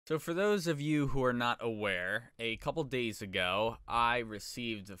So for those of you who are not aware, a couple days ago, I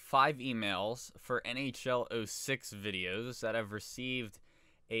received 5 emails for NHL06 videos that have received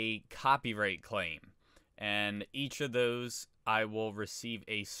a copyright claim. And each of those, I will receive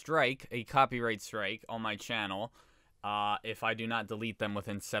a strike, a copyright strike on my channel if I do not delete them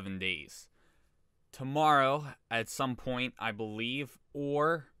within 7 days. Tomorrow, at some point, I believe,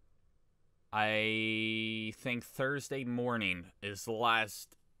 or I think Thursday morning is the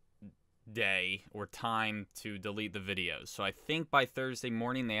last day or time to delete the videos. So I think by Thursday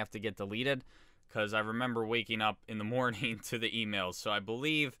morning they have to get deleted, because I remember waking up in the morning to the emails. So I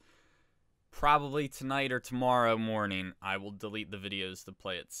believe probably tonight or tomorrow morning I will delete the videos to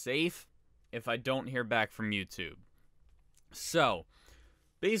play it safe if I don't hear back from YouTube. So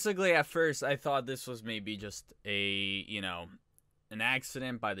basically, at first I thought this was maybe just an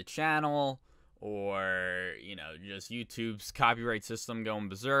accident by the channel, or, just YouTube's copyright system going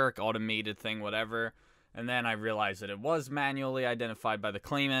berserk, automated thing, whatever. And then I realized that it was manually identified by the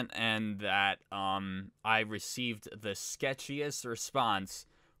claimant, and that I received the sketchiest response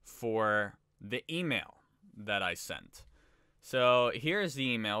for the email that I sent. So here's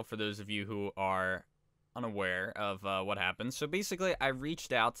the email for those of you who are unaware of what happened. So basically, I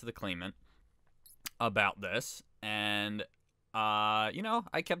reached out to the claimant about this, and I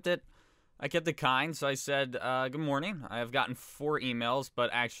kept it kind. So I said, good morning. I have gotten 4 emails,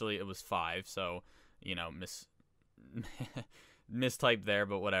 but actually it was 5. So, mistyped there,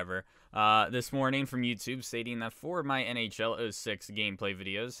 but whatever. This morning from YouTube, stating that 4 of my NHL06 gameplay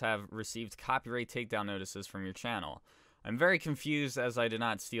videos have received copyright takedown notices from your channel. I'm very confused, as I did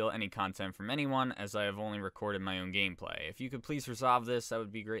not steal any content from anyone, as I have only recorded my own gameplay. If you could please resolve this, that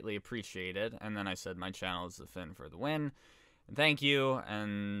would be greatly appreciated. And then I said my channel is TheFinnFTW. Thank you,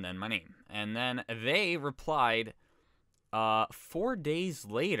 and then my name. And then they replied 4 days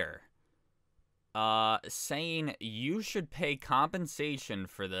later, saying you should pay compensation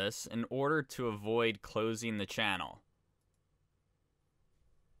for this in order to avoid closing the channel.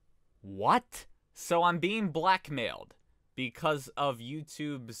 What? So I'm being blackmailed because of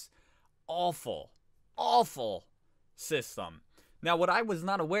YouTube's awful system. Now, what I was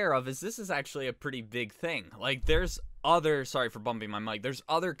not aware of is this is actually a pretty big thing. Like, there's other, sorry for bumping my mic, there's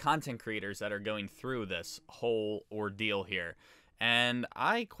other content creators that are going through this whole ordeal here. And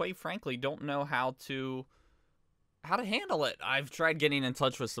I, quite frankly, don't know how to handle it. I've tried getting in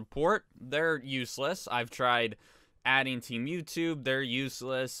touch with support. They're useless. I've tried adding Team YouTube. They're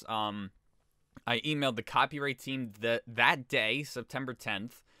useless. I emailed the copyright team that day, September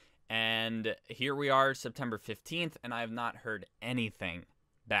 10th. And here we are, September 15th, and I have not heard anything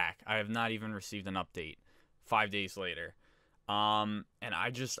back. I have not even received an update 5 days later. And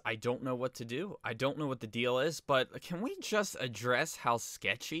I don't know what to do. I don't know what the deal is, but can we just address how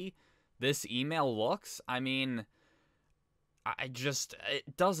sketchy this email looks? I mean,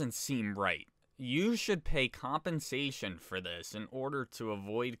 it doesn't seem right. You should pay compensation for this in order to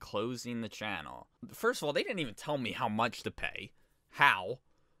avoid closing the channel. First of all, they didn't even tell me how much to pay. How?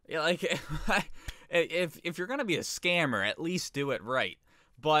 Like, if you're gonna be a scammer, at least do it right.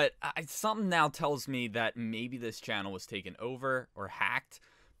 But something now tells me that maybe this channel was taken over or hacked,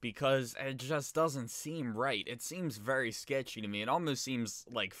 because it just doesn't seem right. It seems very sketchy to me. It almost seems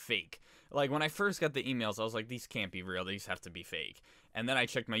like fake. Like, when I first got the emails, I was like, these can't be real. These have to be fake. And then I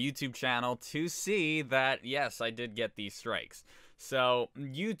checked my YouTube channel to see that, yes, I did get these strikes. So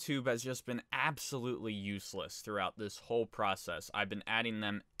YouTube has just been absolutely useless throughout this whole process. I've been adding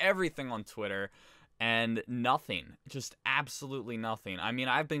them everything on Twitter, and nothing. Just absolutely nothing. I mean,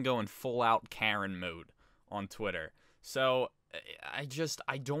 I've been going full out Karen mode on Twitter. So I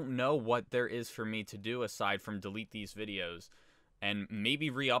don't know what there is for me to do aside from delete these videos and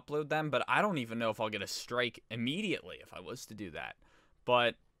maybe re-upload them, but I don't even know if I'll get a strike immediately if I was to do that.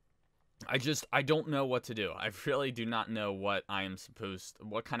 But I don't know what to do. I really do not know what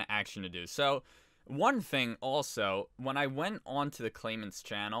what kind of action to do. So one thing also, when I went onto the claimant's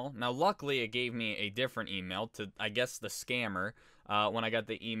channel, now luckily it gave me a different email to, I guess, the scammer, when I got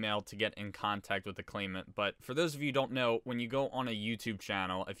the email to get in contact with the claimant. But for those of you who don't know, when you go on a YouTube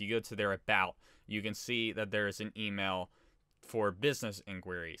channel, if you go to their about, you can see that there is an email for business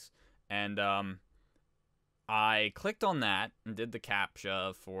inquiries. And I clicked on that and did the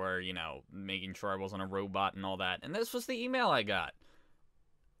CAPTCHA for, making sure I wasn't a robot and all that. And this was the email I got.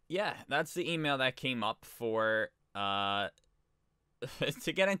 Yeah, that's the email that came up for, to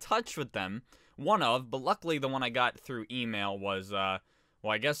get in touch with them. But luckily the one I got through email was, well,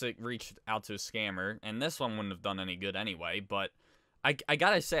 I guess it reached out to a scammer, and this one wouldn't have done any good anyway, but I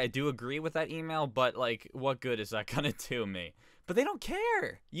gotta say, I do agree with that email, but, like, what good is that gonna do me? But they don't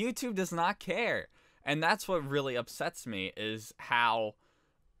care. YouTube does not care. And that's what really upsets me, is how,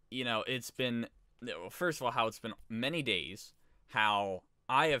 you know, it's been, first of all, how it's been many days, how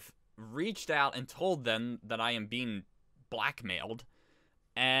I have reached out and told them that I am being blackmailed,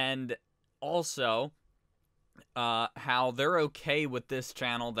 and also how they're okay with this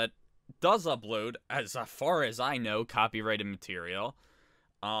channel that does upload, as far as I know, copyrighted material,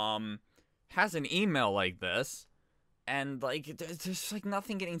 has an email like this, and, like, there's like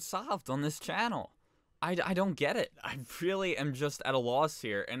nothing getting solved on this channel. I don't get it. I really am just at a loss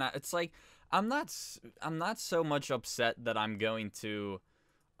here, and it's like, I'm not so much upset that I'm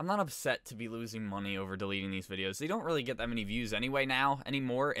not upset to be losing money over deleting these videos. They don't really get that many views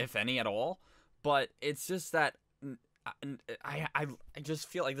anymore, if any at all. But it's just that I just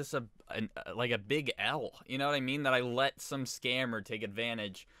feel like this is like a big L. You know what I mean? That I let some scammer take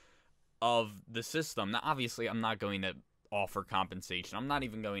advantage of the system. Now, obviously, I'm not going to offer compensation. I'm not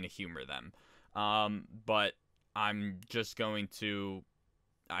even going to humor them. But I'm just going to,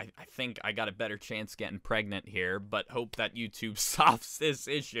 I think I got a better chance getting pregnant here, but hope that YouTube solves this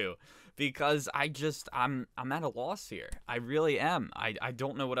issue, because I'm at a loss here. I really am. I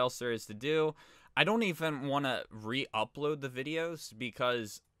don't know what else there is to do. I don't even want to re-upload the videos,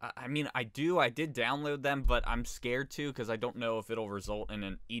 because, I mean, I did download them, but I'm scared to, because I don't know if it'll result in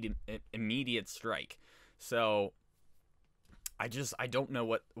an immediate strike. So I don't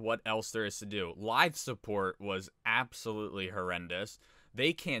know what else there is to do. Live support was absolutely horrendous.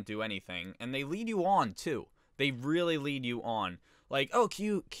 They can't do anything, and they lead you on too. They really lead you on. Like, oh,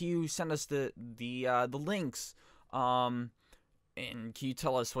 can you send us the links? And can you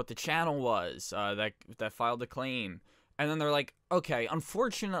tell us what the channel was that filed the claim? And then they're like, okay,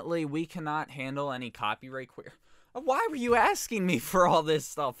 unfortunately, we cannot handle any copyright query. Why were you asking me for all this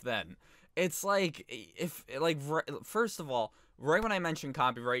stuff then? It's like, first of all, right when I mention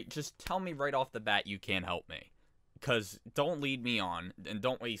copyright, just tell me right off the bat you can't help me. Because don't lead me on, and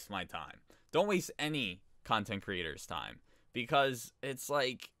don't waste my time. Don't waste any content creator's time. Because it's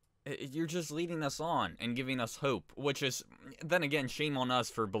like, you're just leading us on and giving us hope. Which is, then again, shame on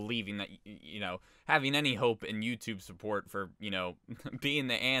us for believing that, you know, having any hope in YouTube support for, you know, being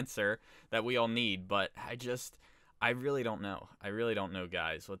the answer that we all need. But I really don't know. I really don't know,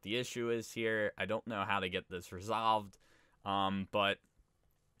 guys, what the issue is here. I don't know how to get this resolved. But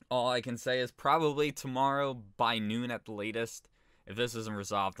all I can say is probably tomorrow by noon at the latest. If this isn't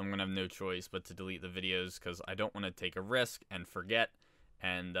resolved, I'm going to have no choice but to delete the videos, because I don't want to take a risk and forget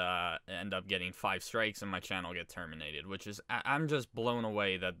and end up getting 5 strikes and my channel get terminated, which is, I'm just blown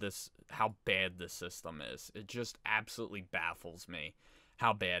away that how bad this system is. It just absolutely baffles me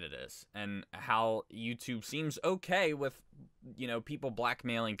how bad it is, and how YouTube seems okay with, you know, people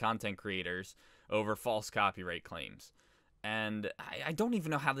blackmailing content creators over false copyright claims. And I don't even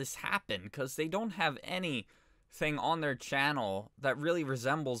know how this happened, because they don't have anything on their channel that really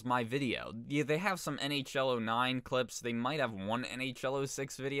resembles my video. Yeah, they have some NHL09 clips. They might have one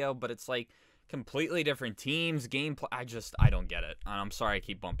NHL06 video, but it's like completely different teams, gameplay. I don't get it. I'm sorry I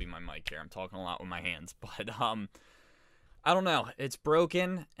keep bumping my mic here. I'm talking a lot with my hands, but I don't know. It's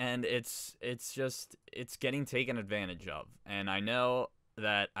broken, and it's getting taken advantage of. And I know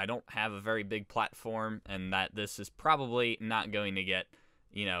that I don't have a very big platform, and that this is probably not going to get,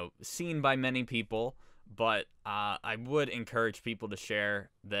 you know, seen by many people, but I would encourage people to share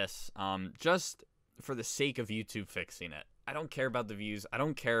this, just for the sake of YouTube fixing it. I don't care about the views. I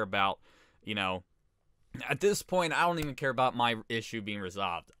don't care about, you know, at this point, I don't even care about my issue being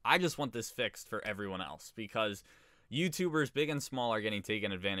resolved. I just want this fixed for everyone else, because YouTubers, big and small, are getting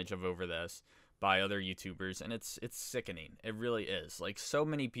taken advantage of over this by other YouTubers, and it's sickening. It really is. Like, so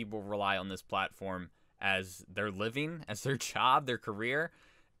many people rely on this platform as their living, as their job, their career,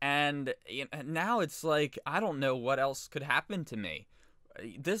 and you know, now it's like, I don't know what else could happen to me.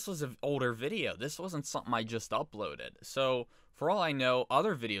 This was an older video. This wasn't something I just uploaded. So, for all I know,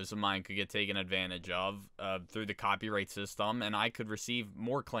 other videos of mine could get taken advantage of through the copyright system, and I could receive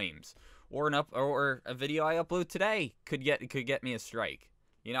more claims. Or a video I upload today could get me a strike.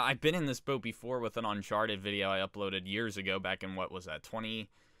 You know, I've been in this boat before with an Uncharted video I uploaded years ago, back in, what was that,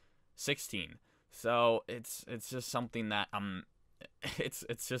 2016. So it's just something that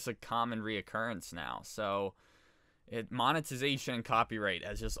it's just a common reoccurrence now. So monetization and copyright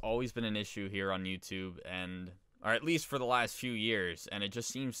has just always been an issue here on YouTube, or at least for the last few years, and it just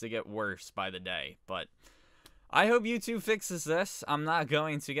seems to get worse by the day. But I hope YouTube fixes this. I'm not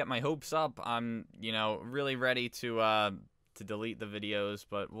going to get my hopes up. I'm, you know, really ready to delete the videos,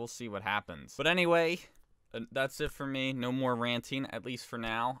 but we'll see what happens. But anyway, that's it for me. No more ranting, at least for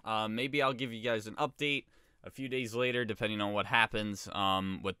now. Maybe I'll give you guys an update a few days later, depending on what happens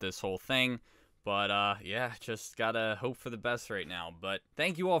with this whole thing. But yeah, just gotta hope for the best right now. But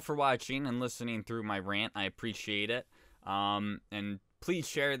thank you all for watching and listening through my rant. I appreciate it. And please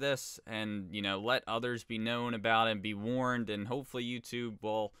share this and, you know, let others be known about it and be warned. And hopefully YouTube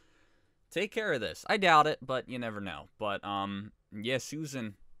will take care of this. I doubt it, but you never know. But yeah,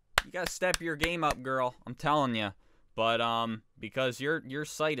 Susan, you gotta step your game up, girl. I'm telling you. But because your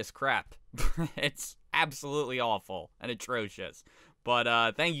site is crap. It's absolutely awful and atrocious.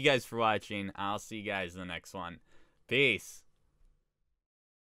 But thank you guys for watching. I'll see you guys in the next one. Peace.